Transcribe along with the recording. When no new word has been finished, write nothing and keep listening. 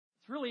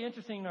really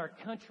interesting in our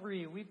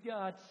country. We've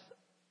got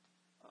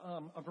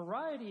a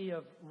variety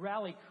of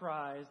rally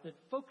cries that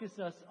focus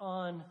us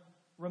on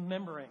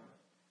remembering.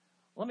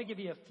 Let me give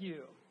you a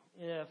few.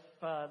 If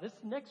this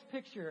next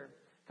picture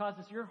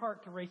causes your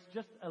heart to race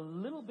just a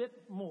little bit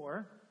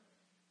more,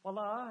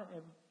 voila,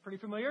 pretty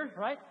familiar,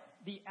 right?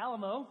 The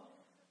Alamo.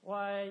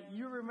 Why,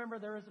 you remember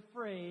there is a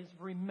phrase,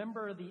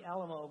 remember the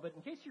Alamo. But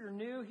in case you're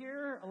new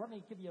here, let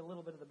me give you a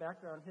little bit of the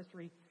background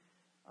history.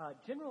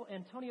 General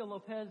Antonio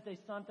Lopez de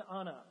Santa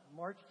Anna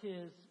marched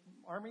his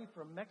army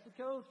from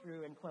Mexico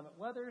through inclement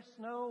weather,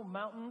 snow,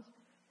 mountains,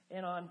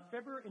 and in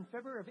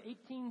February of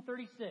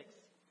 1836,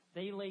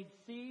 they laid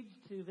siege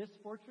to this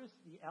fortress,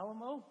 the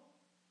Alamo,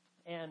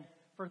 and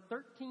for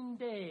 13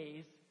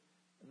 days,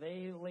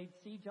 they laid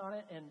siege on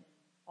it, and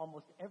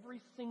almost every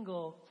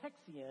single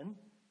Texian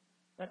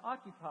that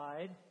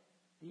occupied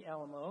the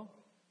Alamo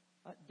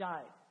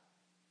died.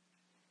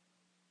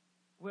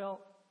 Well,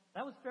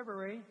 that was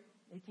February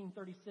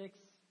 1836.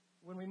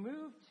 When we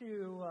moved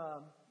to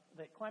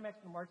the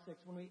climax of March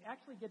 6th, when we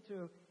actually get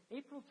to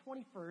April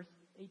 21st,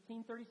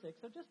 1836,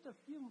 so just a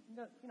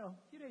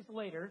few days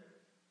later,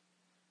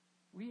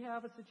 we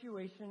have a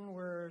situation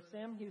where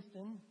Sam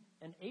Houston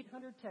and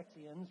 800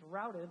 Texians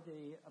routed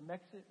the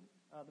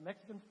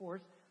Mexican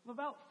force of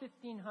about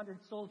 1,500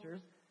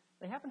 soldiers.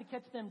 They happened to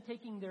catch them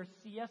taking their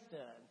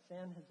siesta in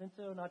San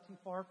Jacinto, not too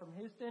far from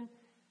Houston,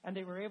 and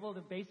they were able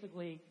to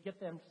basically get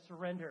them to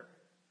surrender.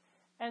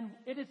 And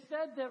it is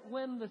said that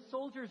when the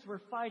soldiers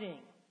were fighting,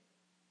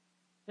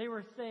 they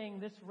were saying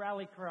this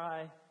rally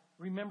cry,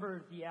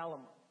 remember the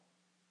Alamo.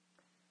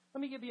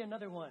 Let me give you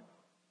another one.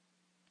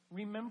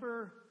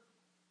 Remember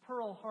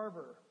Pearl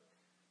Harbor.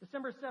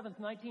 December 7th,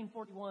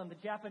 1941, the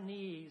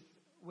Japanese,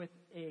 with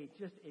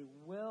just a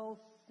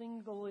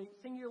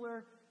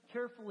singular,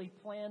 carefully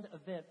planned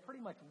event, pretty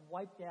much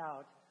wiped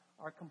out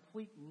our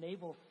complete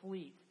naval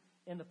fleet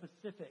in the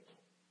Pacific.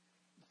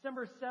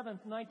 December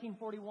 7th,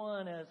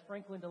 1941, as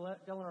Franklin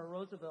Delano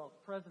Roosevelt,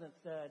 president,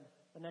 said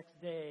the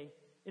next day,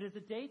 it is a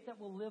date that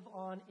will live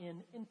on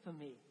in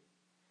infamy.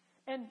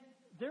 And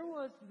there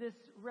was this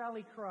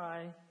rally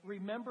cry,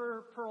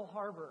 remember Pearl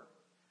Harbor.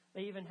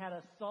 They even had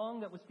a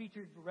song that was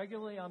featured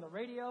regularly on the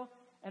radio,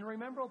 and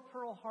remember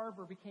Pearl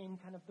Harbor became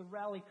kind of the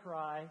rally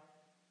cry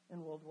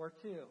in World War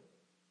II.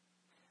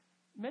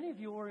 Many of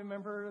you will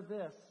remember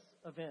this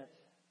event.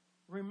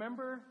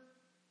 Remember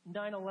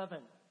 9/11.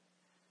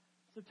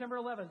 September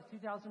 11th,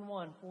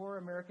 2001, 4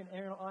 American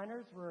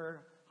airliners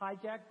were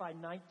hijacked by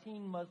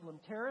 19 Muslim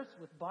terrorists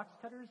with box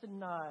cutters and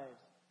knives.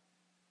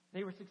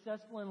 They were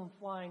successful in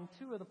flying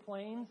 2 of the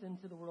planes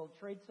into the World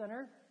Trade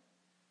Center,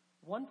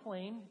 1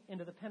 plane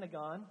into the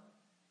Pentagon,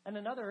 and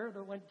another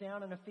that went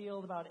down in a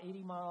field about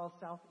 80 miles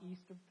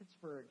southeast of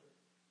Pittsburgh.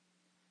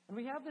 And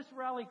we have this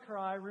rally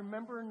cry,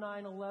 remember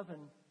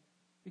 9/11,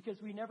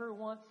 because we never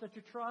want such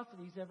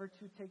atrocities ever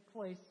to take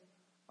place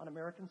on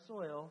American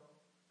soil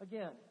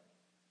again.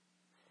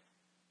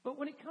 But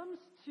when it comes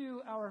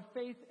to our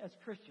faith as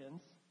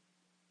Christians,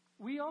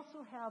 we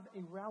also have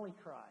a rally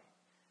cry.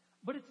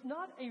 But it's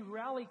not a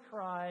rally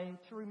cry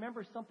to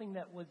remember something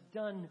that was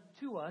done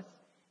to us.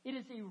 It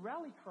is a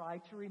rally cry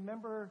to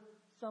remember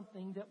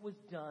something that was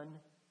done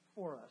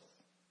for us.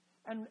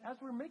 And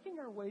as we're making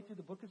our way through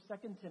the book of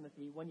 2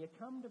 Timothy, when you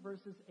come to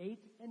verses 8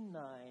 and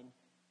 9,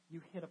 you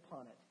hit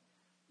upon it.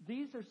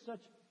 These are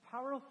such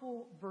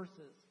powerful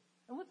verses.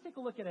 And let's take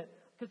a look at it,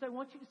 because I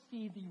want you to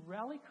see the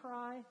rally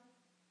cry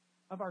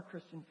of our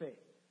Christian faith.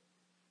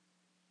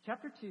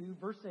 Chapter 2,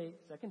 verse 8,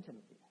 2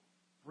 Timothy.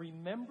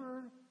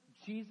 Remember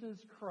Jesus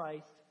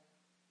Christ,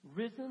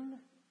 risen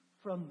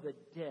from the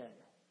dead,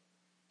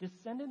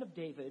 descendant of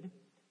David,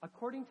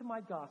 according to my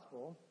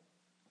gospel,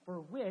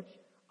 for which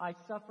I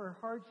suffer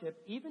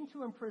hardship, even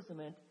to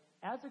imprisonment,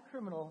 as a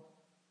criminal,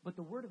 but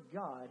the word of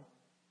God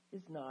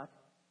is not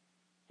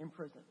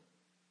imprisoned.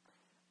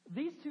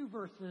 These 2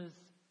 verses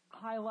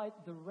highlight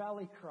the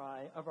rally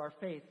cry of our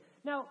faith.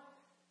 Now,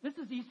 this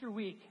is Easter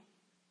week,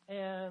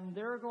 and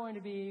there are going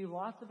to be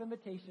lots of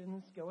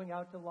invitations going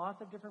out to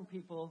lots of different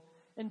people,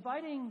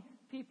 inviting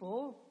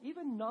people,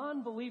 even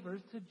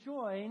non-believers, to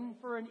join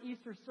for an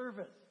Easter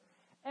service.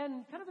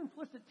 And kind of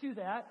implicit to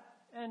that,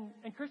 and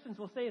Christians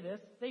will say this,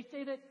 they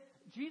say that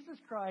Jesus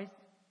Christ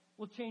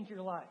will change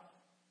your life.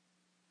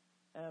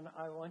 And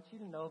I want you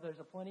to know there's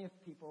plenty of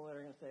people that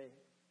are going to say,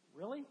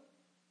 really?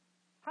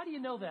 How do you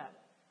know that?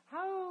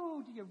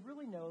 How do you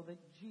really know that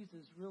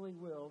Jesus really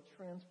will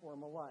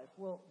transform a life?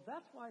 Well,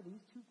 that's why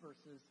these 2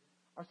 verses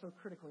are so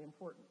critically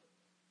important.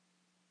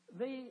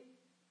 They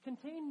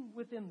contain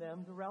within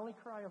them the rally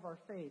cry of our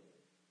faith,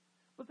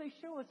 but they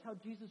show us how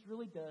Jesus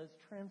really does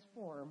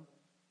transform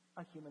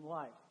a human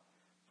life.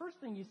 First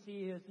thing you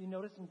see is, you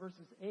notice in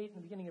verses 8 and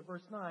the beginning of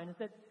verse 9, is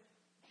that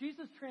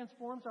Jesus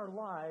transforms our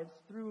lives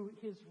through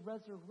his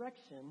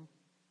resurrection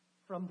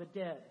from the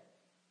dead.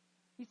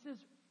 He says,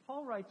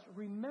 Paul writes,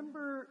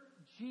 remember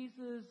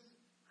Jesus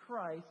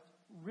Christ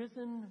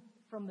risen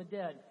from the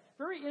dead.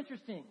 Very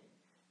interesting.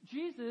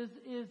 Jesus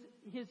is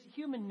his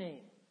human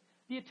name.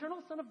 The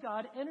eternal Son of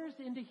God enters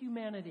into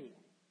humanity.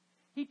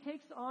 He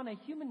takes on a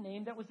human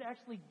name that was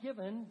actually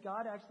given.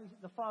 God actually,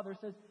 the Father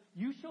says,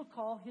 "You shall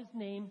call his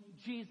name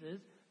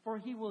Jesus, for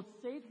he will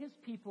save his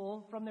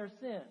people from their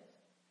sins."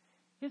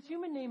 His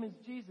human name is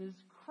Jesus.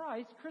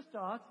 Christ,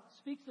 Christos,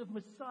 speaks of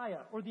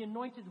Messiah, or the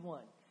Anointed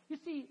One. You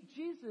see,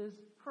 Jesus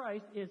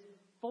Christ is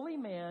fully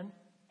man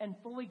and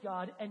fully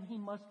God, and he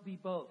must be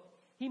both.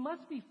 He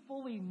must be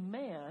fully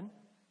man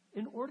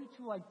in order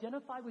to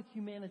identify with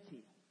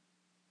humanity.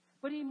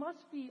 But he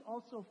must be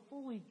also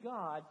fully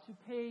God to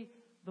pay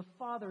the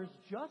Father's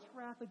just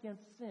wrath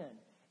against sin.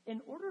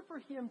 In order for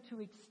him to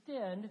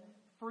extend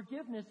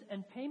forgiveness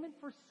and payment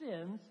for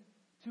sins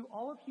to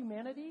all of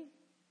humanity,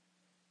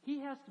 he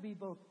has to be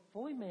both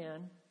fully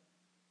man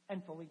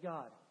and fully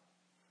God.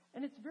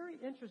 And it's very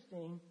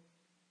interesting.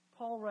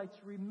 Paul writes,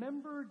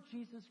 "Remember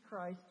Jesus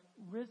Christ,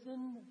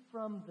 risen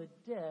from the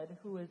dead,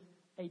 who is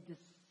a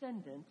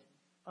descendant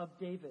of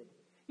David."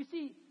 You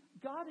see,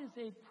 God is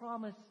a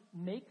promise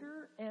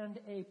maker and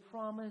a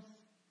promise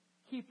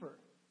keeper.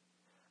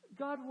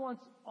 God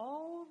wants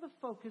all the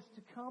focus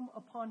to come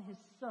upon his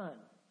Son.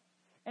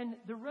 And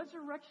the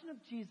resurrection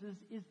of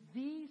Jesus is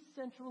the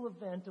central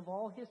event of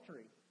all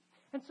history.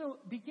 And so,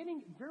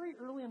 beginning very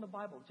early in the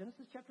Bible,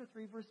 Genesis chapter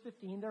 3, verse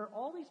 15, there are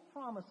all these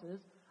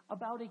promises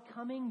about a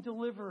coming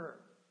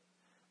deliverer.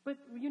 But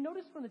you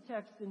notice from the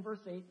text in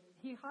verse 8,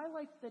 he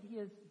highlights that he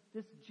is,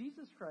 this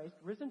Jesus Christ,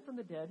 risen from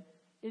the dead,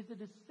 is a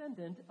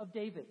descendant of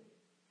David.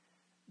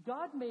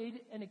 God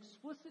made an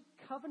explicit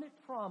covenant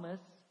promise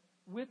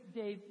with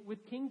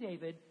King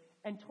David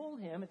and told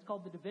him, it's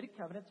called the Davidic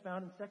covenant, it's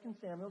found in 2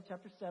 Samuel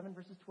chapter 7,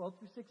 verses 12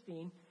 through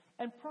 16,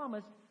 and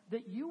promised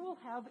that you will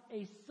have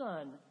a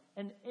son,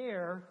 an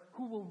heir,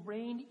 who will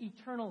reign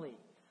eternally.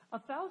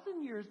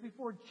 1,000 years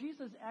before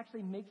Jesus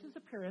actually makes his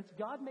appearance,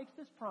 God makes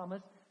this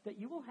promise that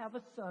you will have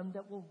a son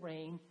that will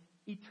reign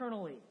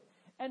eternally.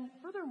 And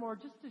furthermore,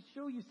 just to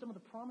show you some of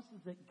the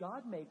promises that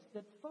God makes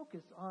that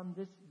focus on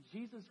this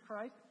Jesus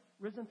Christ,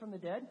 risen from the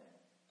dead.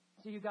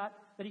 So you got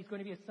that he's going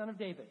to be a son of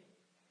David.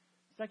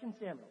 2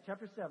 Samuel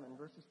chapter 7,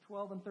 verses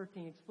 12 and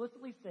 13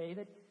 explicitly say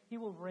that he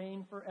will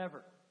reign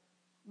forever,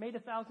 made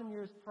 1,000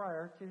 years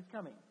prior to his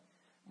coming.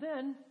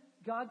 Then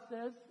God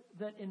says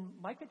that in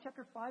Micah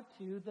chapter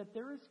 5:2 that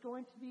there is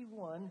going to be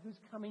one who's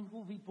coming who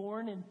will be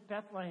born in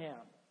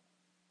Bethlehem.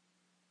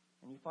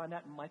 And you find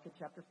that in Micah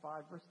chapter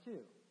 5, verse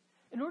 2.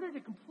 In order to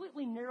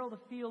completely narrow the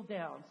field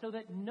down so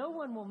that no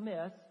one will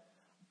miss,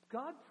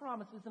 God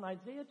promises in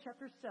Isaiah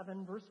chapter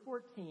 7, verse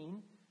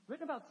 14,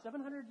 written about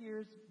 700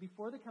 years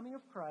before the coming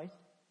of Christ,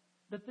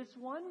 that this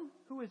one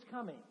who is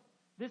coming,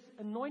 this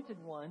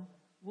anointed one,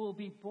 will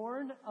be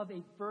born of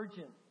a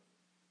virgin.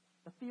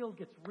 The field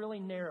gets really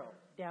narrow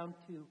down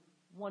to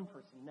one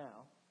person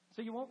now,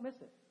 so you won't miss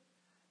it.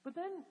 But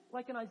then,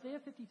 like in Isaiah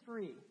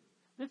 53,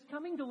 this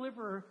coming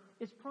deliverer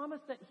is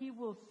promised that he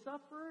will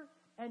suffer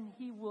and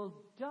he will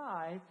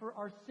die for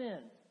our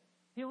sins.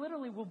 He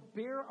literally will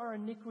bear our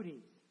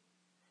iniquities.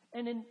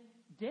 And in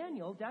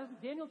Daniel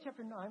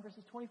chapter 9,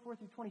 verses 24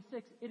 through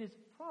 26, it is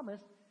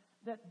promised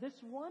that this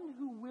one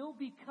who will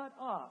be cut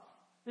off,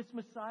 this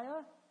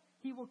Messiah,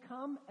 he will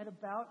come at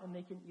about, and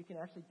you can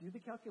actually do the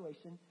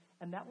calculation,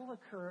 and that will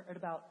occur at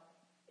about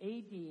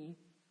AD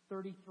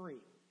 33.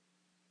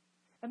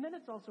 And then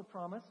it's also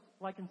promised,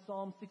 like in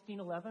Psalm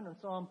 16:11 or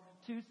Psalm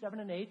 2, 7,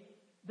 and 8,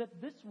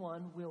 that this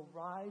one will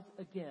rise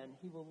again.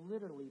 He will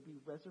literally be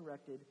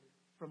resurrected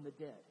from the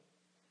dead.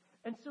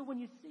 And so when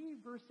you see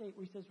verse 8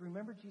 where he says,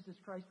 "Remember Jesus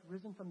Christ,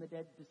 risen from the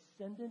dead,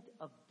 descendant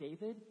of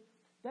David,"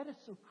 that is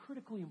so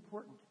critically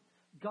important.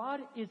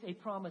 God is a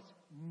promise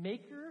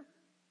maker,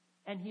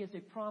 and he is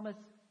a promise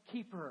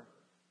keeper.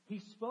 He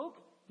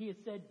spoke, he has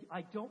said,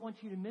 "I don't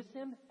want you to miss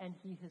him," and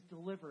he has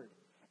delivered.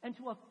 And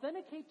to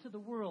authenticate to the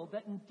world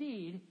that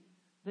indeed,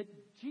 that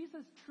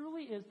Jesus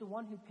truly is the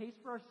one who pays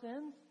for our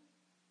sins,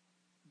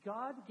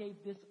 God gave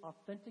this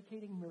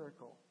authenticating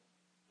miracle.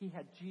 He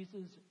had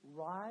Jesus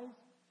rise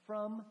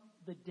from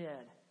the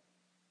dead.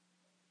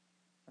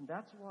 And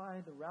that's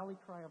why the rally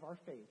cry of our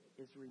faith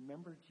is,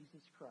 "Remember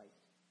Jesus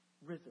Christ,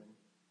 risen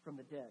from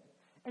the dead."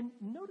 And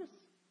notice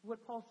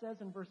what Paul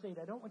says in verse 8.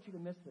 I don't want you to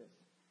miss this.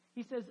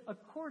 He says,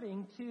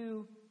 "According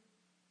to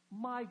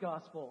my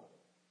gospel."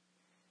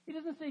 He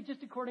doesn't say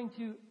just according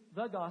to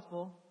the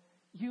gospel.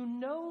 You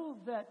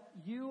know that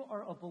you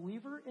are a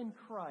believer in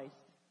Christ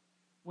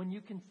when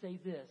you can say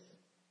this,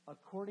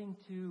 "According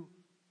to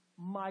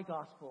my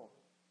gospel."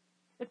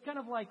 It's kind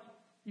of like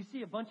you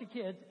see a bunch of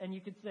kids and you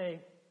could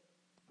say,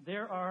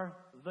 "There are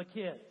the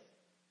kids."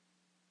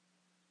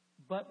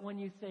 But when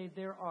you say,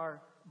 "There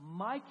are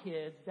my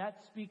kids,"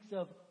 that speaks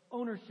of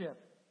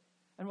ownership.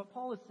 And what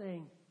Paul is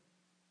saying,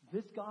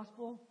 this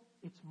gospel,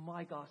 it's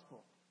my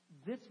gospel.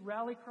 This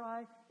rally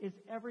cry is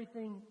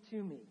everything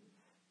to me.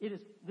 It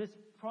is this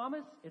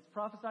promise, it's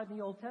prophesied in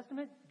the Old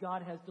Testament,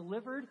 God has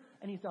delivered,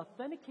 and he's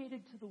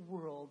authenticated to the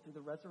world through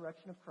the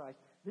resurrection of Christ.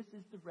 This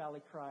is the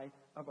rally cry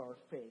of our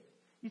faith.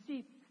 You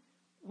see,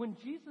 when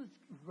Jesus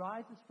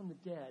rises from the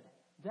dead,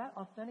 that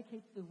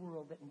authenticates the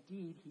world that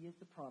indeed he is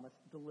the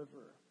promised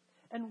deliverer.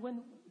 And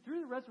when,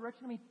 through the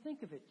resurrection,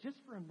 think of it just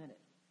for a minute.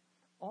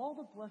 all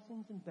the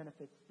blessings and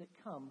benefits that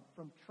come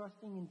from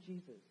trusting in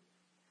Jesus.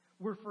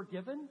 We're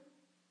forgiven.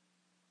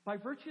 By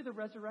virtue of the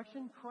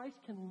resurrection, Christ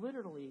can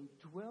literally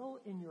dwell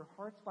in your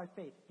hearts by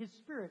faith. His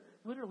Spirit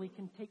literally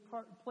can take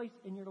place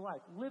in your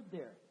life. Live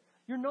there.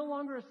 You're no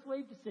longer a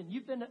slave to sin.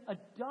 You've been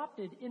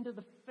adopted into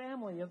the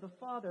family of the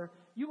Father.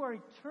 You are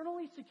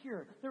eternally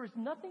secure. There is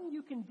nothing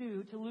you can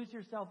do to lose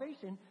your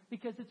salvation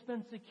because it's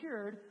been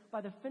secured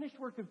by the finished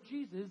work of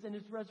Jesus and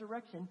His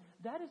resurrection.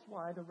 That is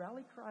why the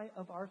rally cry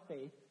of our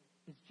faith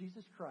is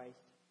Jesus Christ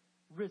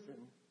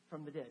risen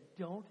from the dead.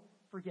 Don't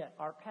forget,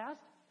 our past,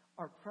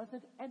 our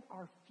present, and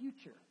our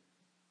future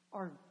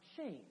are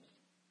changed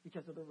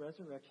because of the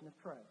resurrection of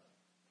Christ.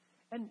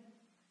 And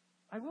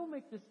I will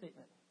make this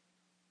statement.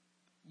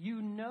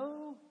 You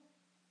know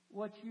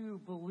what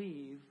you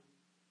believe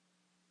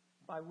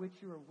by which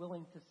you are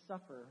willing to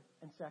suffer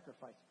and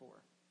sacrifice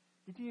for.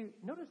 Did you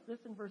notice this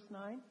in verse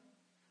 9?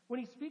 When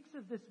he speaks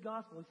of this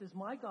gospel, he says,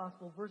 my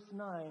gospel, verse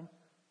 9,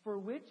 for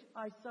which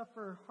I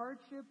suffer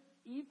hardship,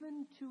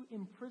 even to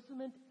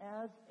imprisonment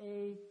as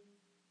a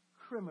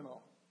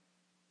criminal.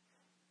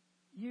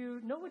 You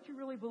know what you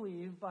really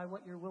believe by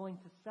what you're willing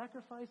to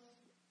sacrifice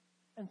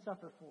and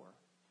suffer for.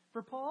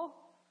 For Paul,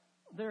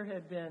 there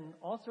had been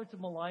all sorts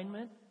of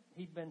malignment.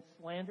 He'd been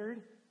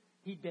slandered.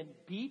 He'd been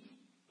beat.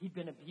 He'd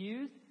been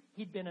abused.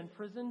 He'd been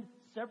imprisoned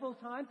several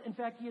times. In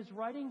fact, he is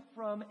writing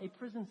from a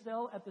prison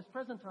cell at this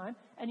present time,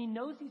 and he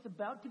knows he's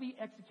about to be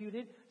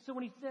executed. So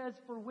when he says,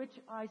 for which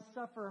I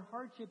suffer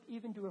hardship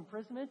even to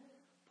imprisonment,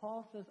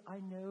 Paul says, I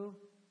know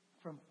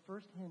from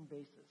first-hand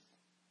basis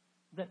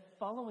that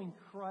following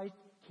Christ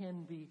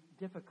can be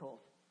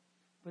difficult.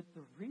 But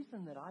the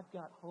reason that I've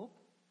got hope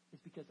is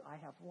because I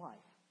have life.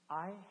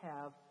 I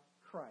have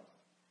Christ.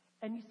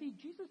 And you see,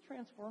 Jesus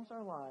transforms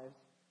our lives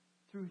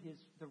through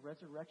the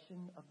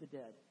resurrection of the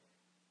dead.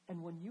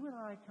 And when you and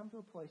I come to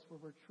a place where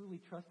we're truly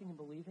trusting and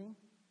believing,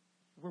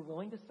 we're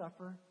willing to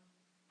suffer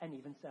and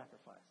even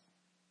sacrifice.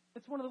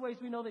 It's one of the ways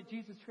we know that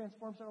Jesus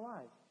transforms our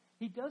lives.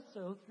 He does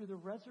so through the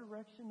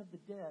resurrection of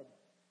the dead,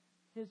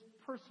 His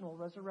personal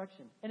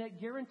resurrection. And it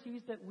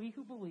guarantees that we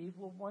who believe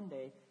will one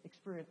day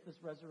experience this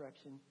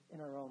resurrection in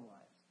our own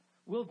lives.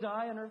 We'll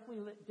die an earthly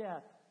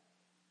death,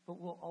 but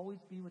we'll always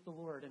be with the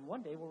Lord. And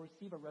one day we'll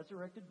receive a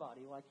resurrected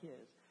body like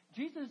His.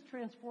 Jesus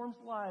transforms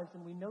lives,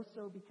 and we know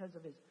so because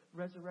of His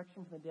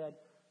resurrection from the dead.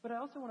 But I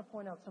also want to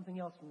point out something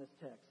else from this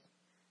text.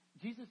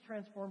 Jesus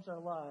transforms our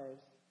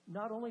lives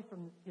not only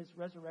from His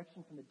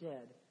resurrection from the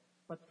dead,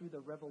 but through the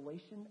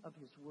revelation of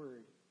His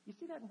Word. You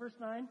see that in verse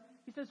 9?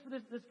 He says, for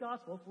this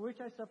gospel, for which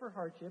I suffer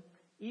hardship,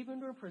 even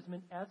to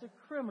imprisonment as a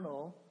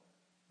criminal,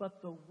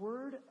 but the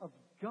Word of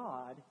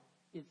God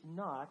is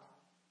not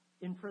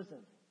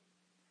imprisoned.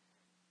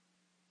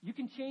 You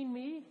can chain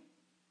me,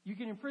 you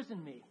can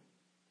imprison me,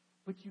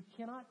 but you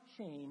cannot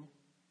chain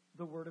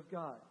the Word of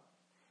God.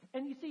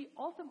 And you see,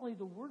 ultimately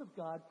the Word of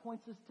God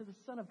points us to the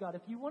Son of God.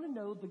 If you want to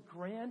know the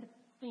grand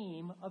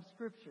theme of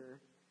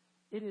Scripture,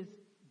 it is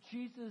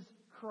Jesus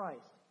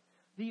Christ.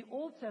 The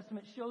Old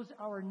Testament shows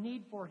our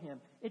need for Him.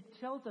 It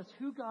tells us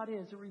who God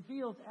is. It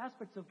reveals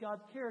aspects of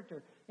God's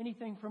character.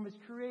 Anything from His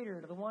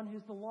Creator to the one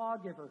who's the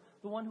lawgiver,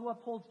 the one who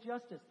upholds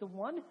justice, the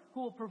one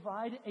who will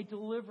provide a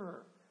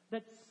deliverer,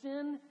 that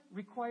sin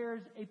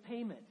requires a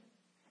payment.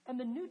 And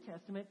the New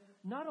Testament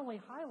not only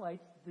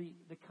highlights the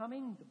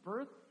coming, the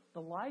birth,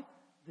 the life,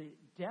 the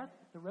death,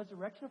 the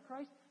resurrection of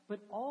Christ, but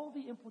all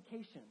the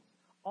implications.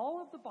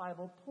 All of the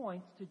Bible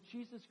points to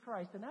Jesus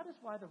Christ, and that is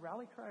why the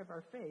rally cry of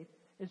our faith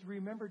is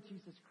remember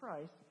Jesus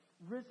Christ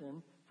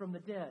risen from the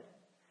dead.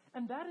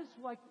 And that is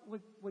like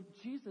what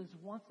Jesus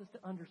wants us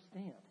to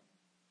understand.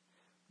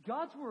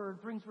 God's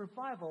Word brings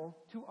revival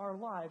to our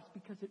lives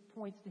because it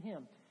points to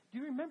Him. Do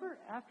you remember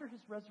after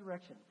His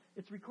resurrection?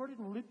 It's recorded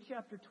in Luke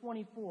chapter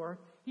 24.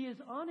 He is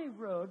on a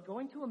road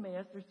going to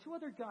Emmaus. There's two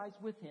other guys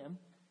with him.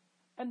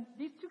 And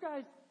these two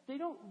guys, they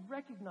don't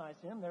recognize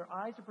Him. Their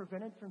eyes are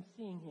prevented from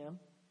seeing Him.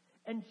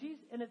 And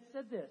it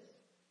said this,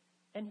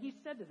 and He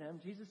said to them,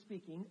 Jesus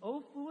speaking,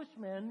 O foolish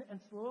men and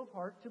slow of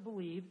heart to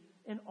believe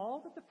in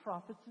all that the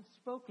prophets have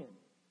spoken.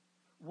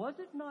 Was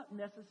it not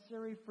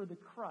necessary for the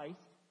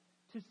Christ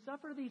to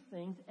suffer these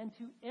things and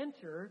to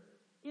enter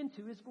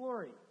into His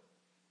glory?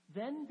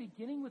 Then,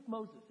 beginning with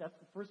Moses, that's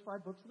the first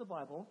 5 books of the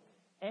Bible,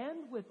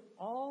 and with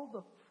all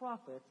the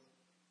prophets,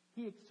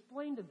 He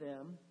explained to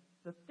them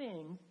the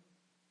things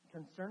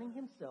concerning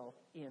Himself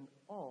in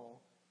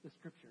all the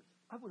Scriptures.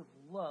 I would have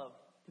loved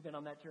to have been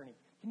on that journey.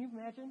 Can you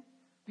imagine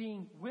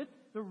being with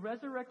the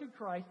resurrected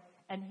Christ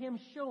and Him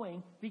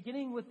showing,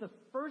 beginning with the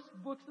first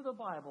books of the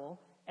Bible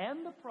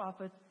and the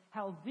prophets,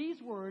 how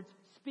these words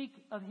speak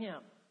of Him,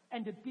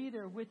 and to be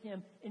there with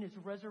Him in His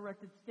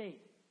resurrected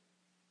state?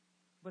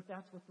 But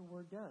that's what the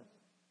Word does.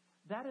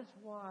 That is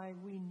why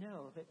we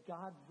know that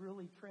God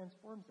really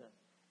transforms us.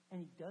 And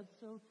He does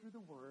so through the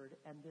Word,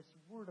 and this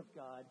Word of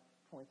God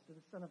points to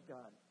the Son of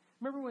God.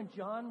 Remember when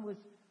John was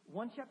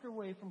one chapter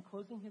away from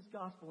closing his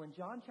gospel? In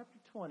John chapter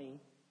 20,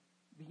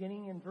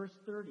 beginning in verse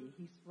 30,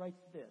 he writes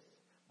this,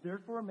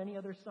 Therefore many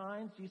other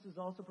signs Jesus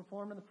also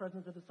performed in the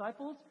presence of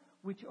disciples,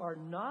 which are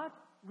not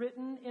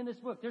written in this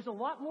book. There's a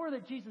lot more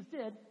that Jesus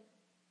did,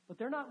 but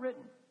they're not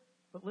written.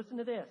 But listen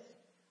to this.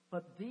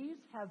 But these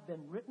have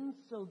been written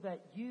so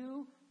that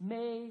you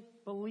may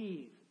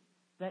believe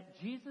that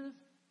Jesus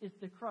is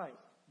the Christ,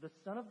 the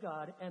Son of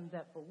God, and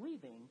that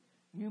believing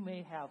you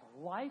may have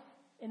life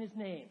in His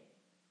name.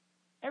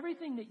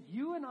 Everything that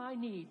you and I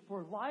need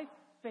for life,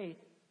 faith,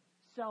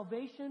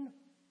 salvation,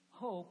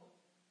 hope,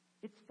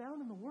 it's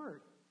found in the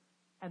Word.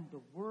 And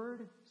the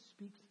Word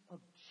speaks of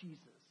Jesus.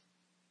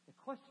 The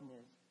question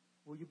is,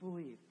 will you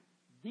believe?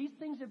 These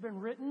things have been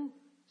written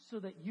so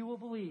that you will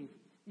believe.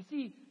 You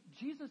see,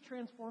 Jesus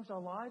transforms our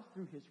lives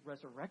through His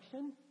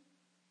resurrection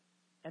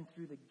and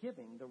through the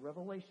giving, the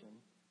revelation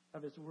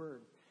of His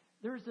Word.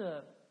 There's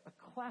a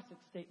classic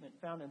statement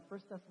found in 1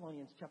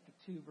 Thessalonians chapter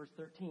 2, verse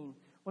 13.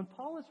 When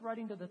Paul is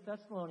writing to the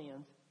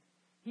Thessalonians,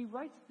 he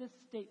writes this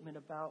statement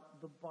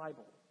about the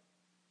Bible.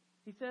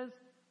 He says,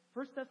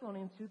 1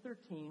 Thessalonians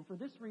 2:13, for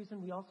this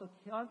reason we also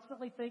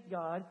constantly thank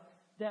God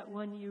that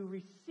when you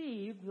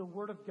received the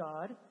Word of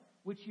God,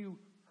 which you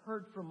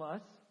heard from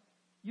us,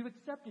 you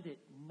accepted it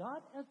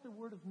not as the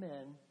word of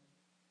men,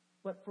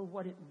 but for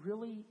what it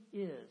really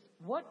is.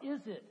 What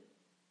is it?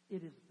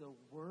 It is the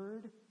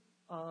Word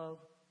of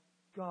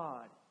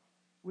God,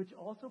 which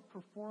also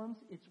performs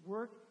its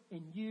work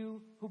in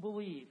you who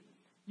believe.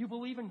 You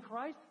believe in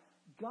Christ?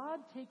 God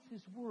takes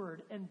His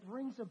Word and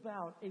brings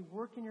about a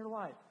work in your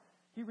life.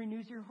 He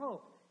renews your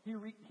hope. He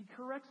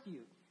corrects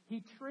you.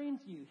 He trains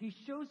you. He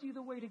shows you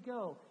the way to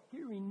go.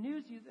 He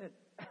renews you that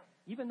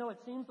even though it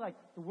seems like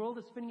the world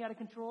is spinning out of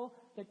control,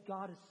 that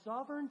God is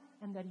sovereign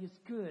and that He is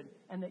good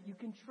and that you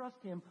can trust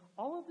Him.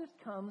 All of this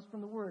comes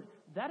from the Word.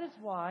 That is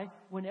why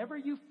whenever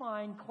you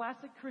find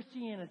classic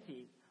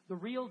Christianity, the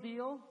real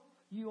deal,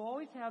 you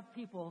always have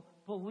people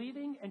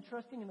believing and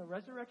trusting in the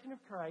resurrection of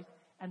Christ,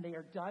 and they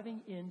are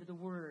diving into the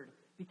Word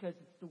because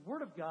it's the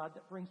Word of God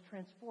that brings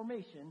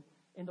transformation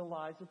in the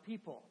lives of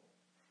people.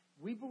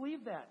 We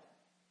believe that.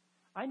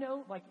 I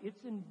know, like,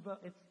 it's in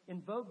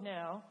vogue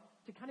now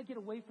to kind of get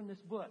away from this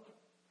book.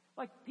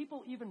 Like,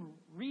 people even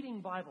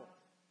reading Bibles.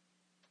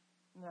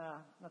 Nah,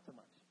 not so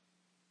much.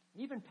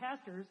 Even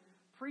pastors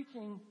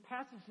preaching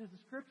passages of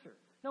Scripture.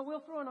 Now, we'll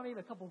throw in maybe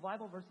a couple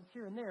Bible verses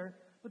here and there,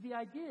 but the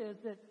idea is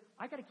that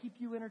I got to keep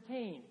you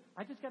entertained.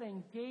 I just got to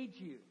engage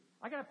you.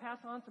 I got to pass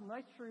on some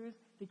nice truths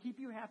to keep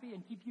you happy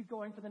and keep you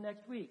going for the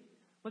next week.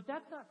 But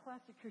that's not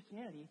classic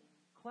Christianity.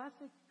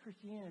 Classic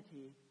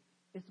Christianity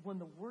is when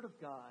the Word of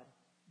God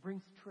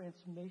brings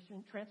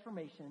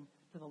transformation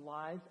to the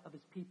lives of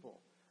His people.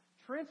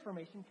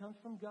 Transformation comes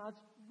from God's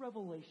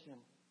revelation.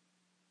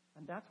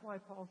 And that's why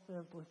Paul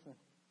says, listen,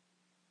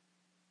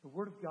 the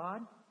Word of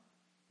God,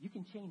 you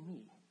can chain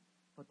me,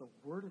 but the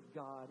Word of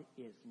God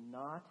is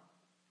not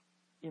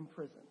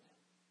imprisoned.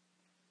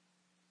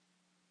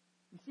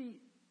 You see,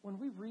 when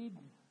we read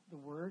the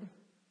Word,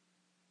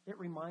 it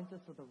reminds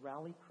us of the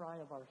rally cry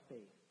of our faith.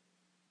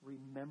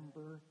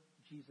 Remember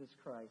Jesus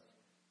Christ,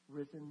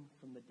 risen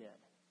from the dead.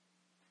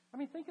 I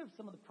mean, think of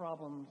some of the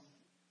problems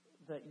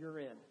that you're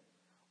in,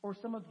 or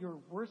some of your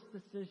worst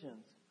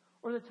decisions,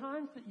 or the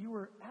times that you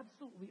were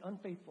absolutely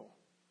unfaithful.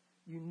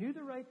 You knew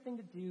the right thing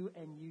to do,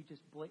 and you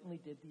just blatantly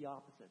did the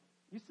opposite.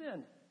 You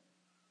sinned.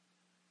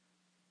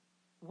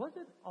 Was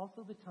it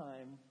also the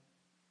time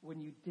when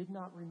you did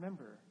not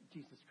remember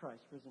Jesus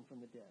Christ risen from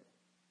the dead,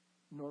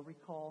 nor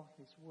recall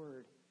His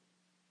Word?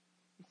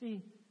 You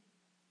see,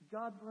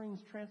 God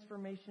brings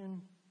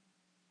transformation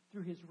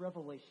through His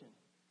revelation.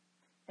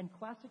 And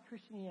classic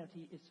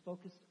Christianity is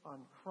focused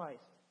on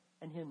Christ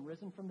and Him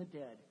risen from the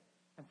dead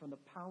and from the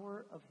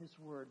power of His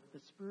Word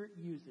that the Spirit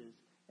uses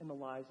in the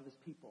lives of His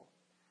people.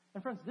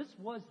 And friends, this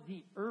was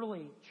the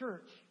early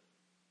church.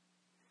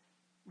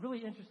 Really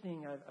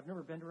interesting. I've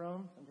never been to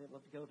Rome. I'd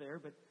love to go there.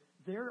 But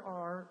there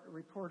are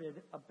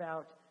reported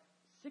about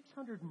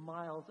 600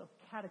 miles of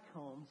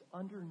catacombs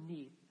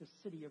underneath the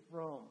city of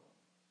Rome.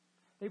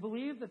 They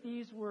believe that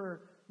these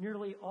were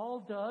nearly all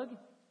dug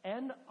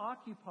and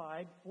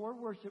occupied for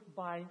worship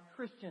by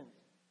Christians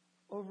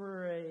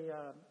over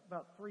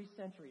about 3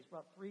 centuries,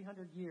 about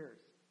 300 years.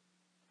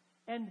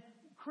 And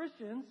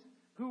Christians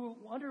who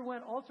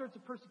underwent all sorts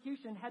of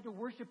persecution had to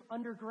worship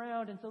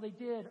underground, and so they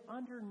did,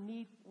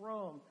 underneath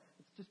Rome.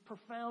 It's just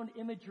profound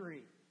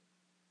imagery.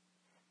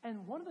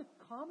 And one of the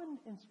common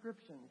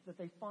inscriptions that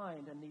they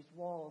find on these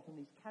walls and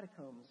these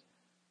catacombs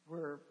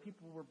where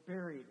people were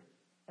buried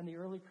and the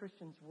early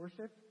Christians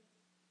worshipped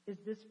is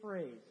this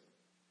phrase: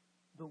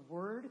 the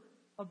Word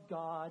of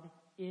God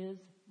is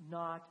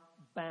not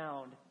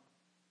bound.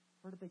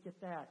 Where did they get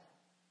that?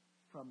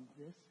 From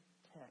this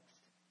text.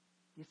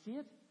 Do you see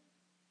it?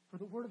 For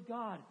the Word of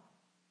God,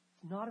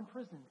 it's not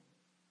imprisoned.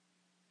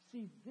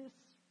 See, this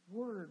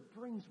Word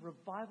brings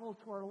revival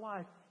to our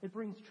life. It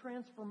brings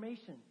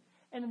transformation.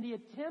 And in the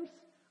attempts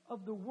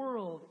of the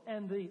world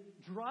and the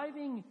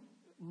driving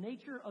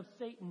nature of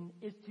Satan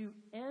is to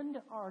end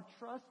our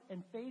trust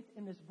and faith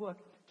in this book,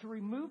 to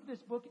remove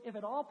this book, if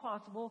at all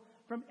possible,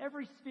 from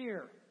every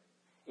sphere.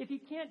 If he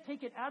can't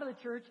take it out of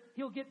the church,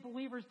 he'll get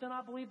believers to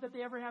not believe that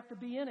they ever have to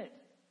be in it.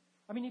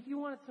 I mean, if you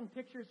want some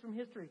pictures from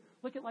history,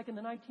 look at like in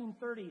the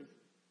 1930s.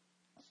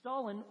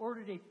 Stalin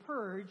ordered a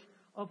purge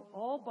of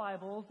all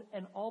Bibles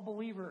and all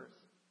believers.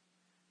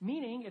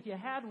 Meaning, if you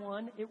had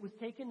one, it was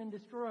taken and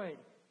destroyed.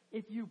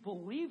 If you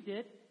believed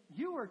it,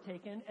 you were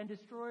taken and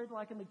destroyed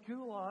like in the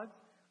gulags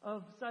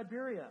of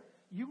Siberia.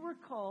 You were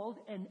called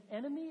an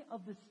enemy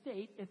of the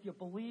state if you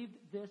believed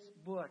this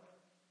book.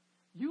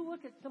 You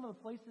look at some of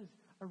the places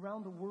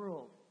around the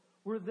world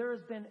where there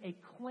has been a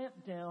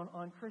clampdown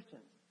on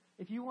Christians.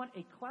 If you want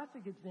a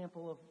classic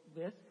example of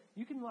this,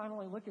 you can not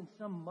only look in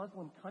some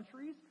Muslim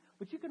countries,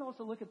 but you can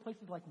also look at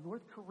places like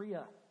North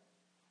Korea,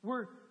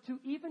 where to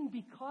even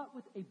be caught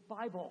with a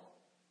Bible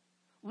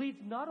leads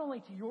not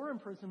only to your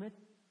imprisonment,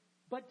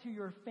 but to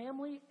your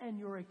family and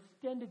your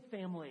extended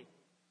family.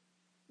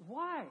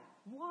 Why?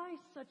 Why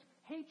such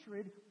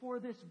hatred for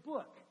this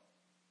book?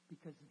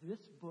 Because this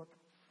book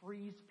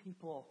frees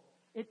people.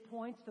 It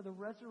points to the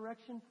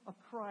resurrection of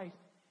Christ.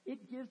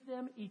 It gives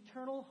them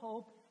eternal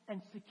hope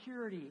and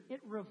security.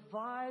 It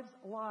revives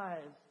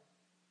lives,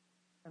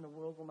 and the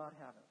world will not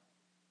have it.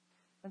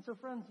 And so,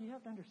 friends, you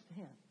have to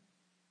understand,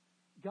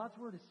 God's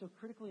Word is so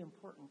critically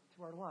important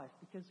to our life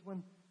because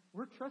when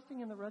we're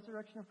trusting in the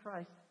resurrection of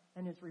Christ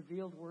and His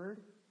revealed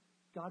Word,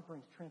 God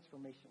brings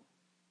transformation.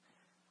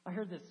 I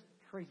heard this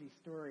crazy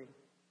story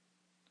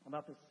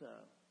about this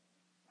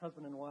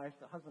husband and wife.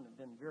 The husband had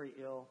been very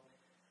ill,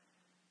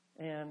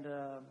 and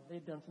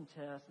they'd done some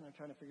tests, and they're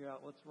trying to figure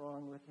out what's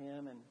wrong with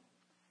him. And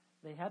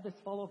they had this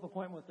follow-up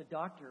appointment with the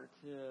doctor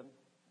to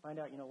find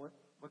out,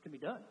 what can be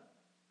done.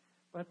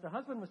 But the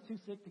husband was too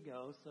sick to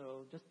go,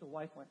 so just the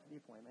wife went to the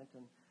appointment.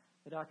 And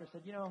the doctor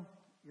said,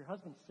 your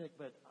husband's sick,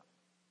 but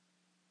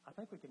I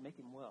think we can make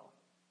him well.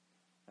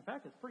 In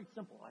fact, it's pretty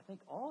simple. I think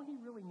all he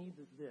really needs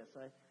is this.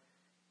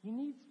 He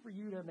needs for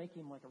you to make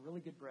him like a really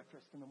good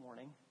breakfast in the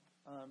morning.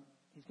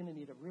 He's going to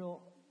need a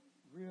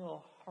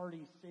real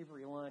hearty,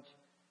 savory lunch,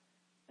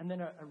 and then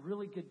a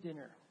really good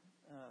dinner.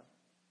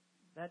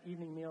 That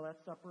evening meal, that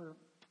supper.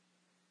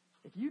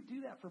 If you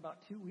do that for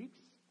about 2 weeks,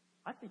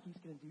 I think he's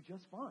going to do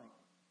just fine.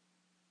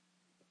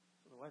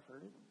 So the wife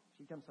heard it. And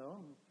she comes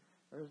home. And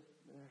there's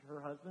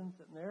her husband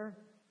sitting there.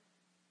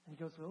 And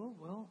he goes,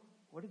 well,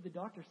 what did the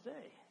doctor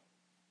say?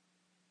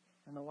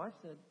 And the wife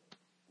said,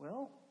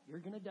 well, you're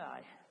going to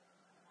die.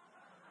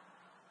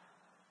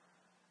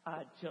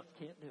 I just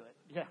can't do it.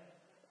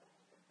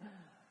 Yeah.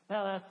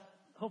 Now, that's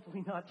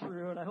hopefully not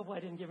true, and I hope I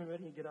didn't give him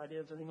any good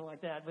ideas or anything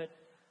like that. But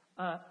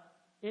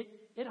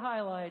it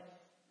highlights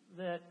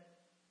that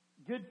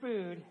good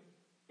food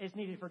is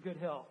needed for good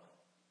health.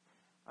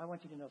 I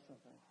want you to know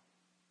something.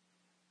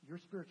 Your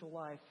spiritual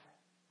life,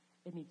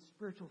 it needs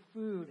spiritual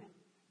food.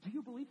 Do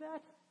you believe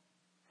that?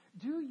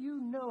 Do you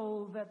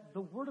know that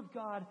the Word of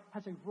God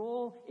has a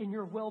role in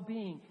your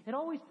well-being? It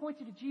always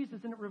points you to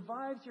Jesus, and it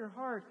revives your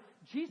heart.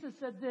 Jesus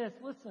said this,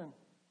 listen,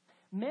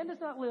 man does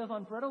not live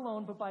on bread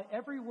alone, but by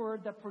every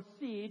word that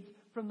proceeds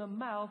from the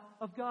mouth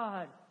of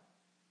God.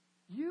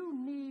 You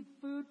need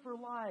food for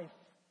life.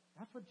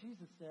 That's what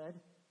Jesus said.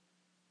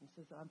 He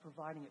says, I'm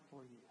providing it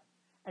for you.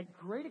 At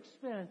great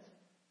expense,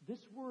 this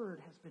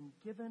Word has been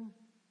given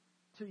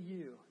to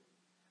you.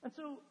 And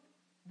so,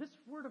 this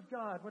Word of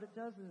God, what it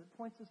does is it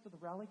points us to the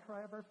rally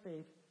cry of our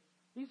faith.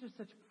 These are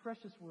such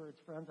precious words,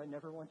 friends. I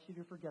never want you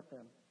to forget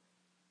them.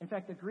 In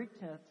fact, the Greek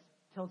text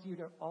tells you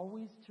to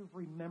always to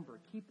remember,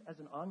 keep as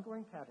an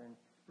ongoing pattern,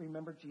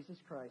 remember Jesus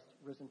Christ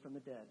risen from the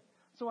dead.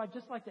 So I'd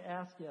just like to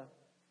ask you,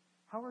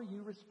 how are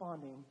you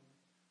responding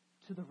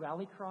to the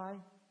rally cry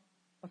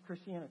of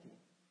Christianity?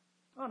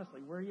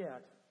 Honestly, where are you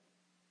at?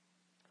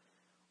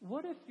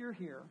 What if you're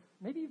here,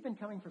 maybe you've been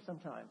coming for some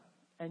time,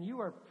 and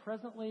you're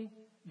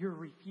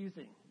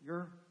refusing,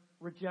 you're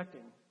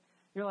rejecting.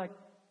 You're like,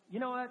 you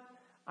know what?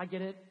 I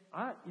get it.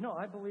 I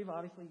believe,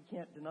 obviously, you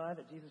can't deny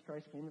that Jesus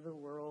Christ came into the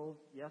world.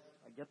 Yes,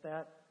 I get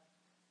that.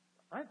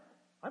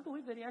 I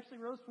believe that He actually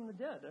rose from the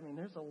dead. I mean,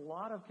 there's a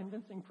lot of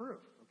convincing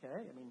proof,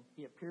 okay? I mean,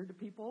 He appeared to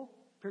people,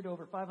 appeared to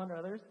over 500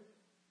 others.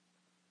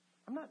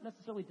 I'm not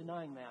necessarily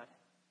denying that,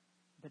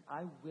 but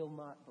I will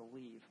not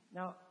believe.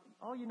 Now,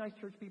 all you nice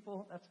church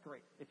people, that's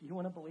great. If you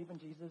want to believe in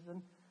Jesus,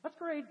 and that's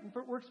great, if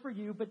it works for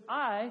you, but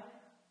I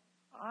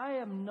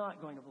am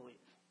not going to believe.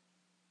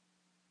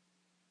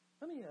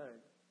 Let me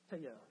tell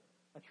you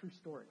a true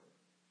story.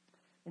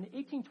 In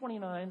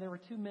 1829, there were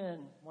two men,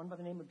 one by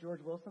the name of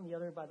George Wilson, the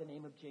other by the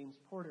name of James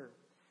Porter.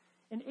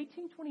 In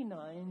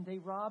 1829, they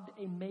robbed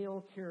a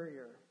mail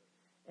carrier,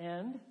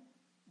 and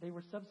they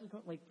were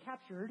subsequently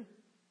captured.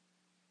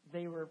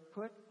 They were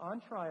put on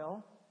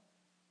trial,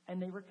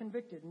 and they were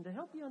convicted. And to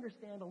help you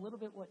understand a little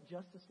bit what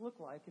justice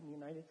looked like in the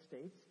United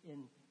States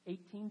in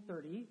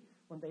 1830,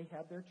 when they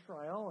had their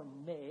trial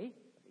in May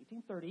of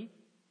 1830,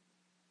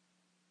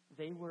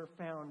 they were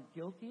found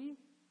guilty,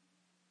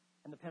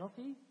 and the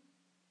penalty,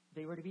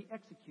 they were to be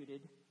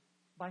executed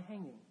by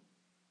hanging.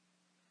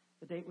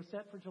 The date was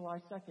set for July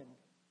 2nd.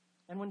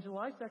 And when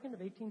July 2nd of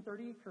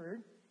 1830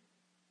 occurred,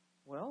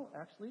 well,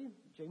 actually,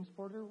 James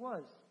Porter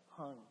was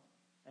hung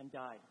and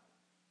died.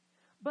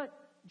 But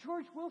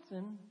George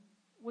Wilson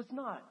was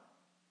not.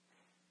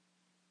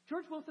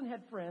 George Wilson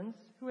had friends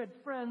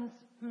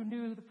who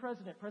knew the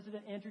president,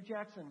 President Andrew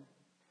Jackson.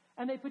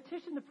 And they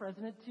petitioned the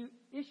president to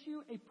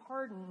issue a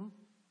pardon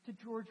to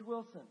George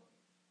Wilson.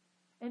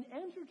 And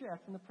Andrew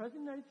Jackson, the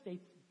President of the United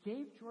States,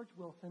 gave George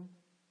Wilson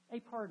a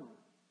pardon.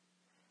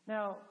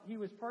 Now, he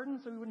was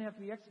pardoned so he wouldn't have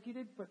to be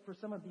executed, but for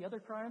some of the other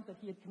crimes that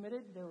he had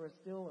committed, there was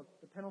still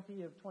the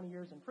penalty of 20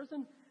 years in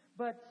prison.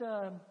 But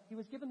he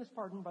was given this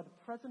pardon by the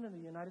President of the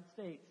United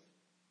States.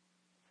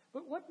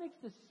 But what makes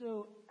this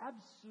so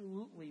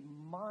absolutely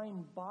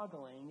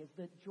mind-boggling is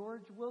that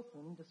George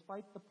Wilson,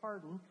 despite the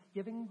pardon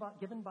given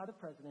by the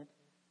President,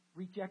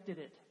 rejected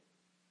it.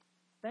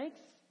 Thanks,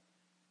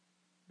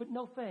 but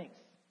no thanks.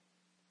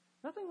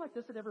 Nothing like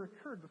this had ever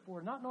occurred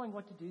before. Not knowing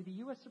what to do, the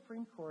U.S.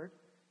 Supreme Court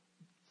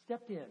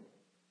stepped in,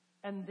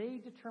 and they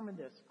determined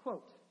this,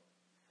 quote,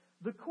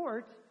 "The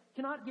court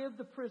cannot give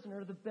the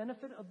prisoner the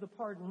benefit of the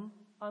pardon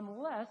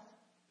unless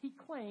he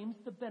claims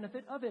the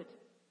benefit of it."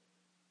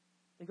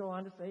 They go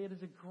on to say it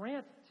is a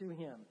grant to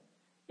him.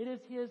 It is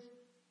his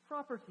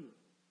property,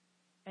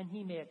 and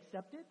he may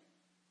accept it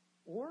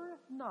or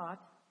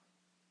not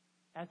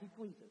as he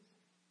pleases.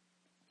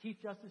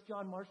 Chief Justice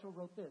John Marshall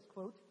wrote this,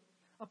 quote,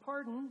 "A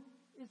pardon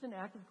is an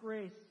act of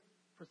grace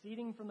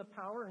proceeding from the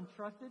power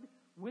entrusted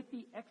with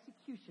the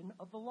execution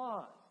of the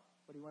laws."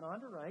 But he went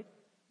on to write,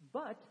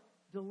 "But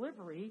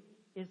delivery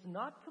is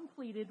not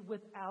completed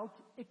without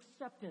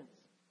acceptance.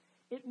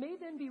 It may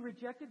then be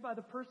rejected by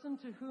the person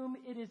to whom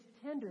it is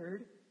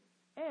tendered,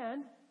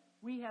 and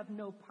we have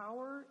no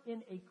power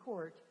in a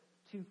court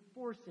to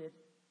force it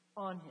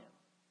on him."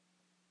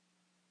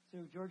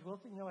 So George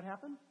Wilson, you know what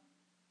happened?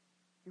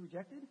 He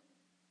rejected,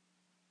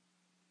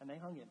 and they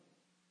hung him.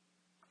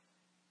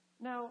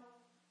 Now,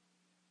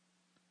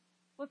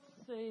 let's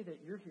say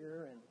that you're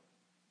here and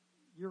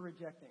you're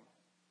rejecting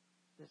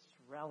this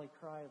rally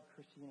cry of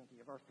Christianity,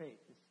 of our faith,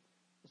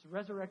 this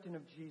resurrecting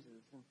of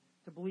Jesus, and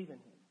to believe in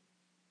him,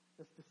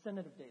 this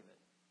descendant of David.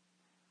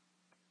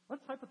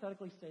 Let's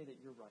hypothetically say that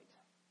you're right.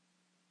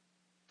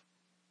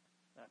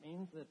 That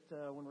means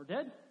that when we're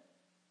dead,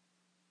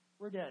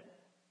 we're dead.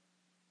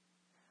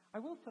 I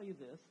will tell you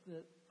this,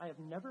 that I have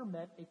never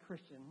met a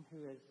Christian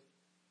who has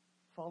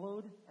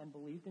followed and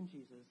believed in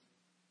Jesus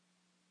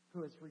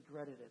who has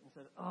regretted it and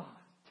said, "Oh,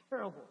 it's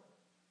terrible."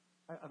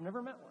 I've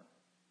never met one.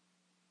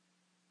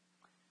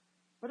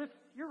 But if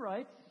you're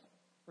right,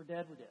 we're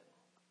dead, we're dead.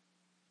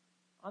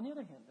 On the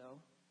other hand, though,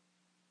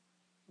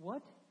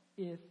 what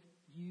if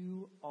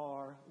you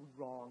are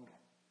wrong?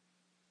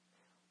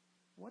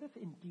 What if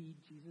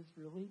indeed Jesus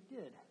really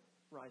did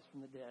rise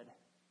from the dead?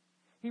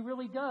 He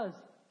really does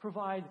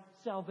provide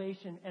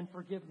salvation and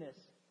forgiveness.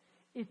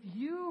 If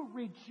you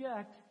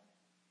reject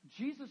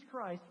Jesus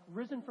Christ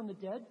risen from the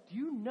dead, do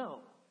you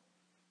know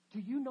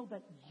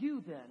that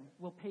you then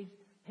will pay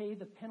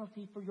the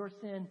penalty for your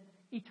sin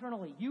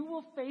eternally? You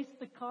will face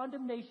the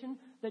condemnation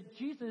that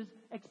Jesus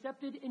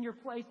accepted in your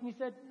place, and he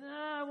said,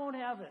 "Nah, I won't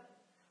have it."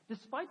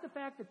 Despite the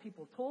fact that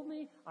people told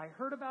me, I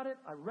heard about it,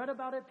 I read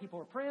about it, people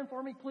were praying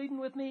for me, pleading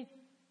with me,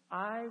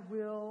 I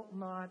will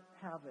not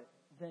have it.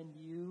 Then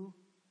you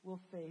will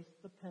face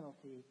the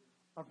penalty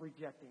of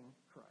rejecting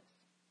Christ.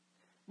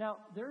 Now,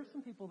 there are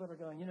some people that are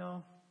going,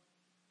 well,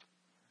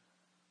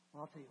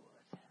 I'll tell you what,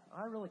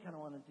 I really kind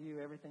of want to do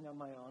everything on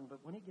my own,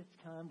 but when it gets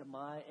time to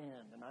my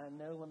end, and I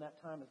know when that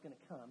time is going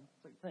to come,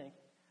 so you think,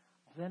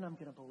 then I'm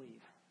going to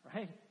believe,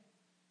 right?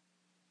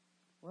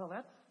 Well,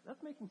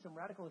 that's making some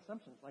radical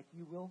assumptions, like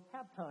you will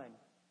have time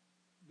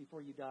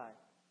before you die.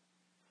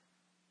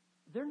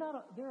 There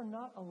are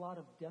not a lot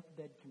of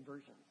deathbed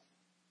conversions.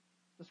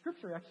 The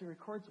Scripture actually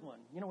records one.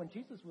 When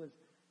Jesus was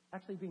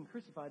actually being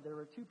crucified, there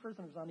were two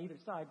prisoners on either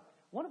side.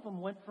 One of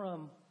them went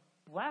from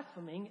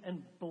blaspheming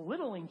and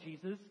belittling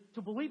Jesus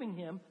to believing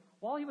him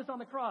while he was on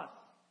the cross.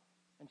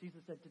 And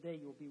Jesus said, "Today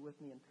you will be with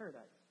me in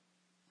paradise."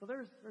 So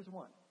there's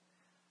one.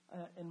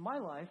 In my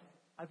life,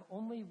 I've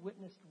only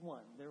witnessed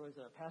one. There was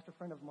a pastor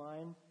friend of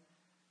mine.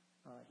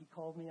 He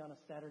called me on a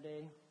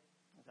Saturday.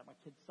 I was at my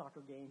kid's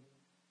soccer game.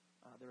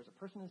 There was a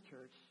person in his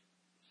church.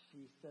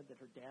 She said that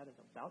her dad is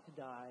about to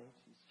die.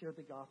 She shared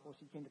the gospel.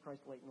 She came to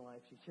Christ late in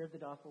life. She shared the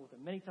gospel with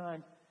him many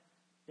times.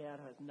 Dad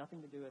has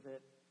nothing to do with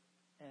it.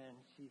 And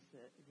she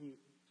said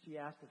she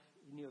asked if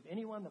he knew of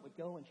anyone that would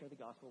go and share the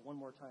gospel one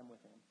more time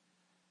with him.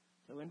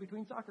 So in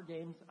between soccer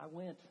games, I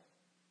went,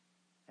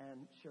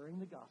 and sharing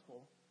the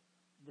gospel,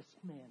 this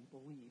man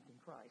believed in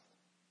Christ.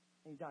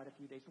 And he died a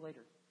few days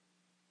later.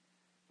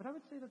 But I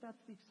would say that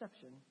that's the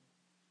exception,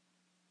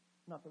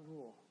 not the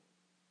rule.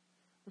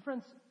 But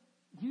friends,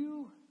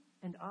 you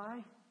and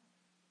I,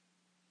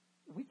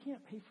 we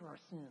can't pay for our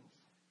sins.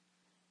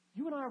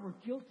 You and I were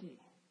guilty.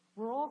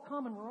 We're all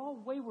common. We're all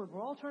wayward.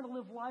 We're all trying to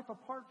live life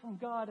apart from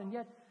God, and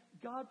yet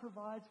God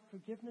provides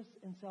forgiveness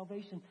and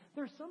salvation.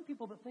 There are some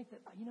people that think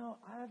that,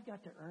 I've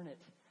got to earn it.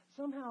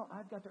 Somehow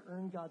I've got to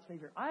earn God's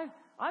favor.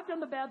 I've done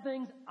the bad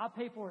things. I'll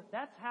pay for it.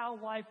 That's how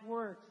life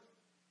works.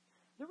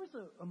 There was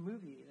a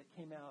movie that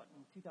came out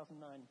in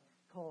 2009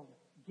 called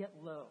Get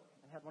Low.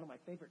 It had one of my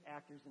favorite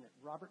actors in it,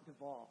 Robert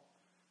Duvall.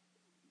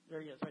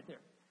 There he is, right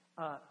there.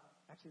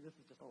 Actually, this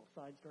is just a little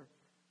side story.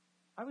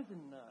 I was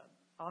in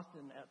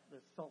Austin at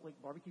the Salt Lake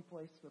barbecue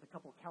place with a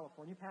couple of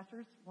California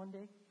pastors one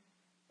day,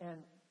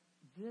 And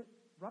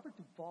Robert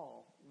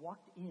Duvall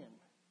walked in,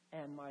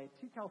 and my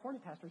two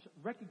California pastors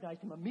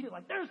recognized him immediately.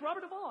 Like, there's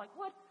Robert Duvall. Like,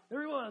 what?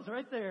 There he was,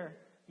 right there.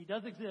 He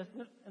does exist.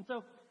 And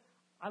so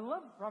I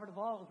love Robert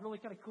Duvall. It was really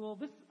kind of cool.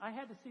 I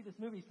had to see this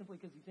movie simply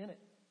because he's in it.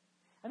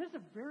 And this is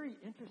a very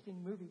interesting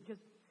movie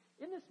because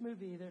in this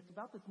movie, it's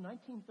about this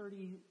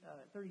 1930s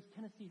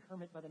Tennessee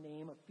hermit by the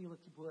name of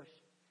Felix Bush.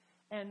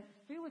 And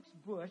Felix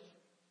Bush,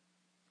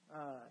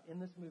 in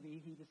this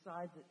movie, he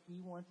decides that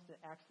he wants to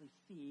actually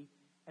see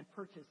and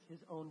purchase his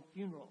own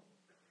funeral.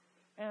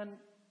 And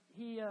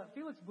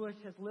Felix Bush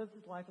has lived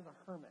his life as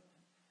a hermit.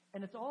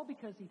 And it's all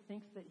because he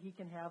thinks that he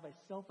can have a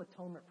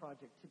self-atonement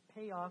project to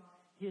pay off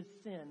his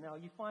sin. Now,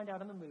 you find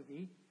out in the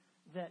movie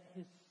that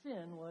his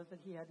sin was that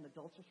he had an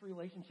adulterous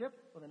relationship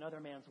with another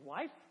man's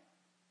wife.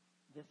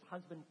 This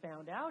husband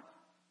found out,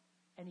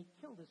 and he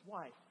killed his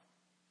wife.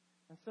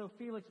 And so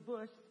Felix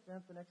Bush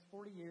spent the next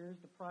 40 years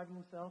depriving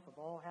himself of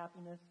all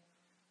happiness,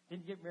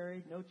 didn't get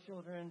married, no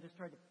children, just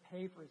tried to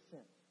pay for his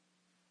sins.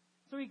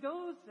 So he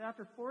goes,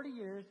 after 40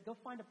 years, to go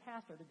find a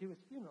pastor to do his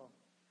funeral.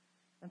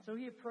 And so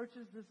he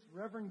approaches this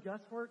Reverend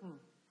Gus Horton,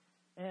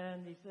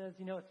 and he says,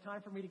 it's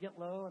time for me to get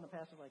low. And the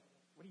pastor's like,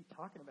 what are you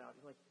talking about?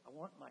 He's like, I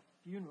want my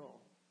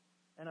funeral.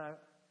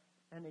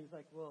 And he's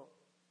like, well,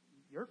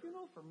 your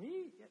funeral for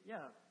me?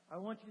 Yeah, I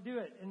want you to do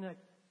it. And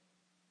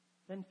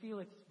then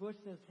Felix Bush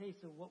says, hey,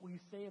 so what will you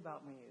say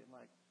about me? I'm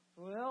like,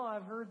 well,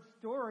 I've heard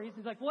stories.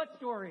 He's like, what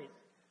stories?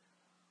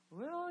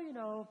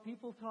 Well,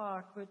 people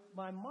talk, but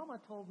my mama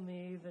told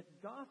me that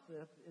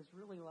gossip is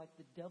really like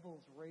the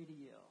devil's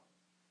radio.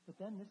 But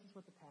then this is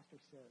what the pastor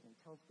says, and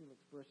he tells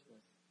Felix Bush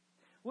this.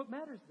 What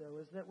matters, though,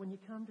 is that when you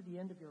come to the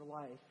end of your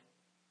life,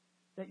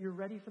 that you're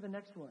ready for the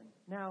next one.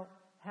 Now,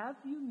 have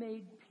you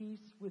made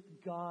peace with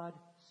God,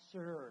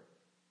 sir?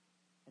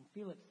 And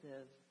Felix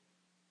says,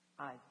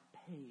 I've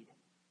paid.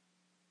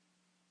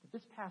 But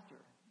this pastor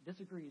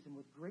disagrees, and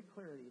with great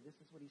clarity, this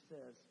is what he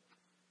says.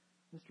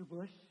 Mr.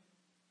 Bush,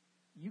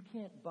 you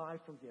can't buy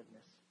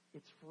forgiveness.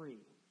 It's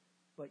free.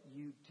 But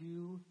you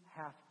do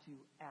have to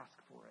ask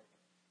for it.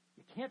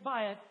 You can't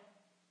buy it.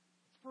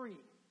 It's free.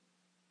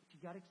 But you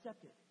got to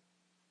accept it.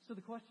 So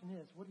the question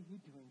is, what are you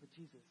doing with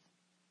Jesus?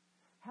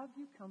 Have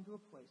you come to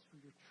a place where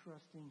you're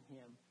trusting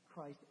Him,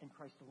 Christ, and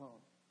Christ alone?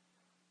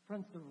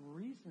 Friends, the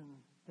reason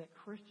that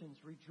Christians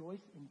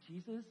rejoice in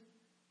Jesus,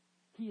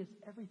 He is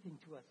everything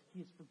to us.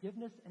 He is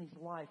forgiveness and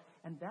He's life.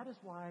 And that is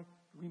why,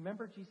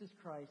 remember Jesus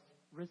Christ,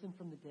 risen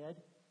from the dead.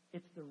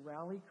 It's the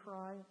rally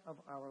cry of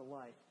our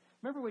life.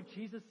 Remember what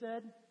Jesus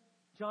said?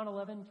 John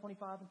 11,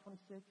 25 and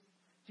 26.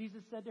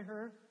 Jesus said to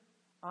her,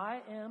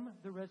 I am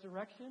the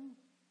resurrection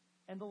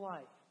and the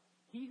life.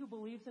 He who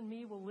believes in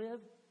me will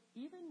live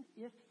even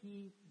if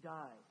he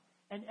dies.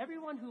 And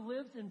everyone who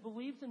lives and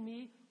believes in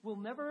me will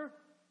never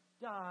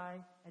die.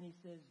 And he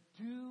says,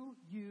 do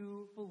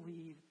you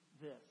believe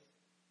this?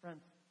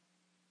 Friends,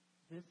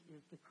 this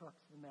is the crux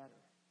of the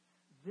matter.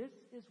 This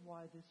is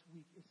why this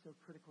week is so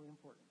critically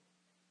important.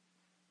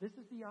 This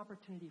is the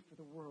opportunity for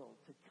the world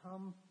to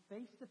come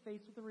face to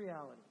face with the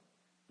reality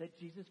that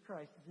Jesus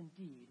Christ is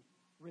indeed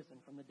risen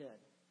from the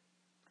dead.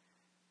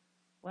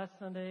 Last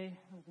Sunday,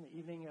 it was in the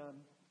evening,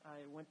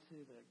 I went to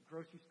the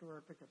grocery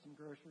store, picked up some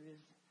groceries,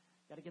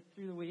 got to get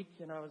through the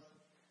week, and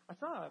I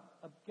saw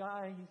a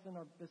guy, he's in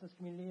our business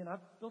community, and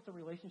I've built a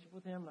relationship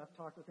with him, and I've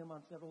talked with him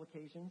on several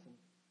occasions, and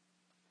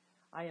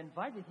I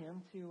invited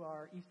him to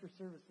our Easter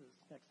services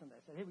next Sunday.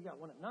 I said, hey, we got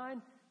one at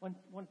 9, one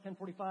at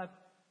 10:45.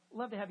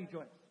 Love to have you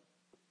join us.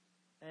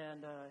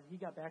 And he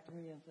got back to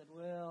me and said,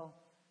 well,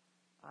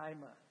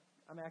 I'm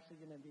actually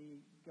going to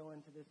be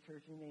going to this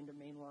church. He named a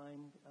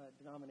mainline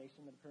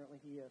denomination that apparently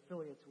he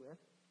affiliates with.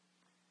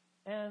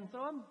 And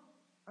so I'm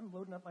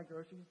loading up my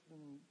groceries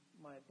in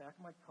my back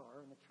of my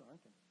car in the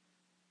trunk.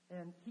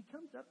 And he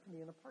comes up to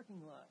me in the parking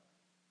lot.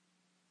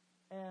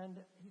 And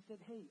he said,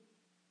 hey,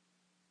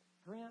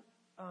 Grant,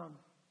 I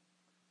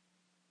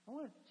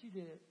want you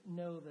to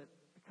know that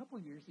a couple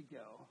years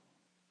ago,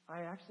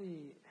 I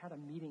actually had a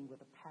meeting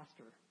with a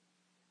pastor.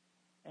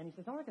 And he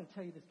says, I'm not going to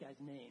tell you this guy's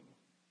name,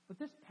 but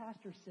this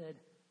pastor said,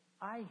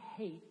 I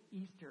hate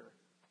Easter.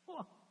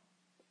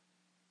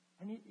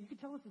 And you could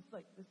tell us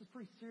this is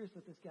pretty serious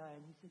with this guy.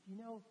 And he said,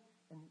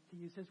 and to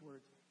use his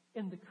words,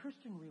 in the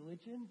Christian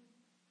religion,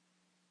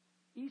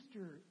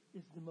 Easter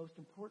is the most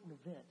important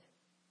event.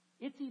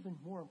 It's even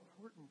more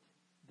important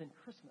than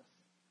Christmas.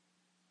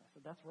 I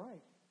said, that's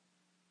right.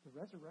 The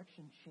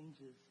resurrection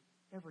changes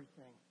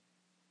everything.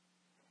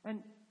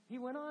 And he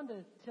went on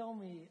to tell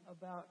me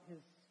about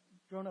his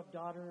grown-up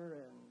daughter,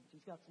 and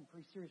she's got some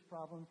pretty serious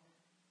problems.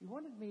 He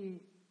wanted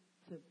me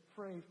to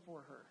pray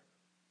for her.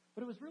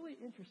 But it was really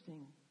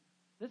interesting.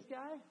 This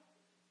guy,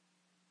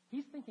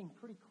 he's thinking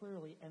pretty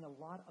clearly and a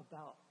lot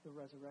about the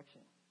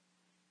resurrection.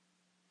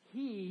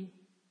 He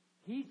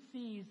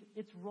sees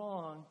it's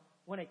wrong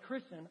when a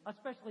Christian,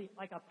 especially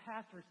like a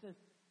pastor, says,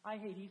 I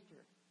hate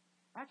Easter.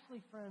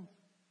 Actually, friends,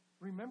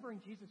 remembering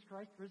Jesus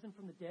Christ risen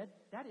from the dead,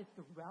 that is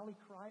the rally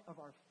cry of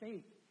our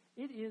faith.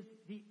 It is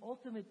the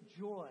ultimate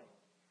joy.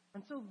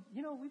 And so,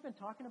 we've been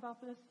talking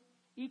about this.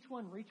 Each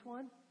one, reach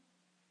one.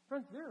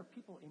 Friends, there are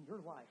people in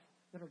your life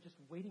that are just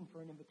waiting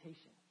for an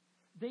invitation.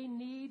 They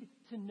need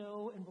to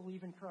know and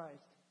believe in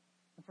Christ.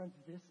 And friends,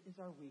 this is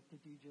our week to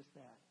do just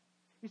that.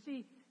 You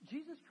see,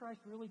 Jesus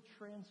Christ really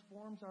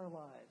transforms our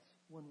lives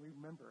when we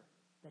remember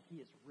that he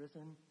is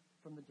risen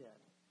from the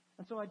dead.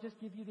 And so I just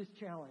give you this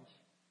challenge.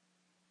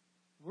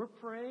 We're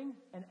praying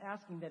and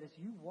asking that as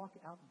you walk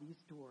out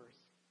these doors,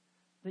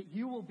 that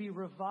you will be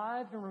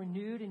revived and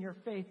renewed in your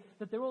faith,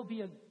 that there will be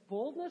a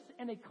boldness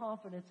and a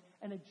confidence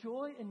and a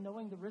joy in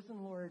knowing the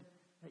risen Lord,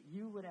 that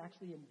you would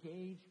actually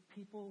engage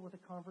people with a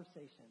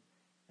conversation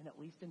and at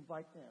least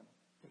invite them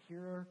to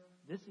hear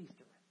this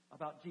Easter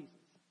about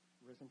Jesus,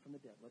 risen from the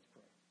dead. Let's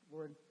pray.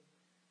 Lord,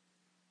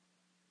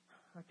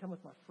 I come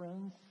with my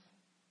friends,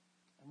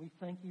 and we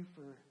thank you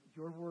for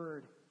your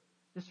word,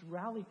 this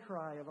rally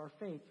cry of our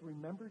faith.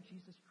 Remember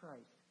Jesus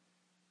Christ,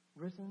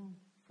 risen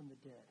from the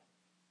dead.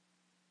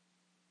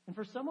 And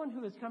for someone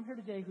who has come here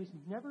today who's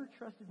never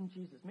trusted in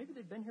Jesus, maybe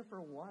they've been here for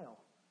a while,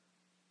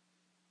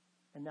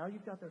 and now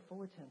you've got their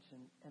full attention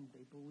and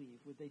they believe,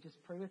 would they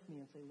just pray with me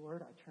and say,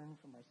 Lord, I turn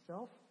from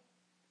myself.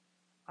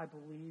 I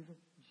believe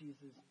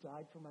Jesus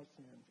died for my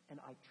sins, and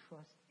I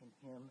trust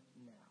in him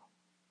now.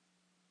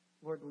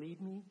 Lord,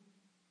 lead me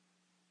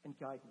and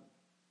guide me.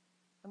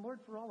 And Lord,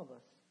 for all of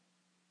us,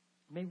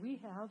 may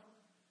we have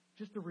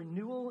just a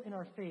renewal in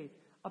our faith,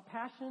 a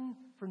passion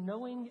for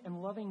knowing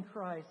and loving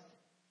Christ.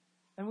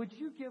 And would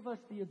you give us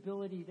the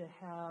ability to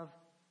have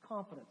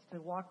confidence, to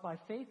walk by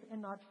faith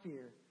and not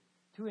fear,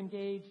 to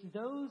engage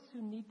those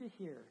who need to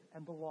hear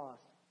and the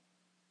lost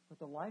with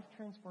the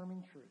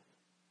life-transforming truth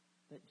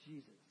that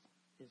Jesus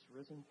is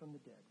risen from the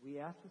dead. We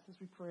ask this as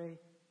we pray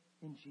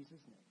in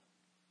Jesus'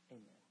 name.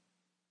 Amen.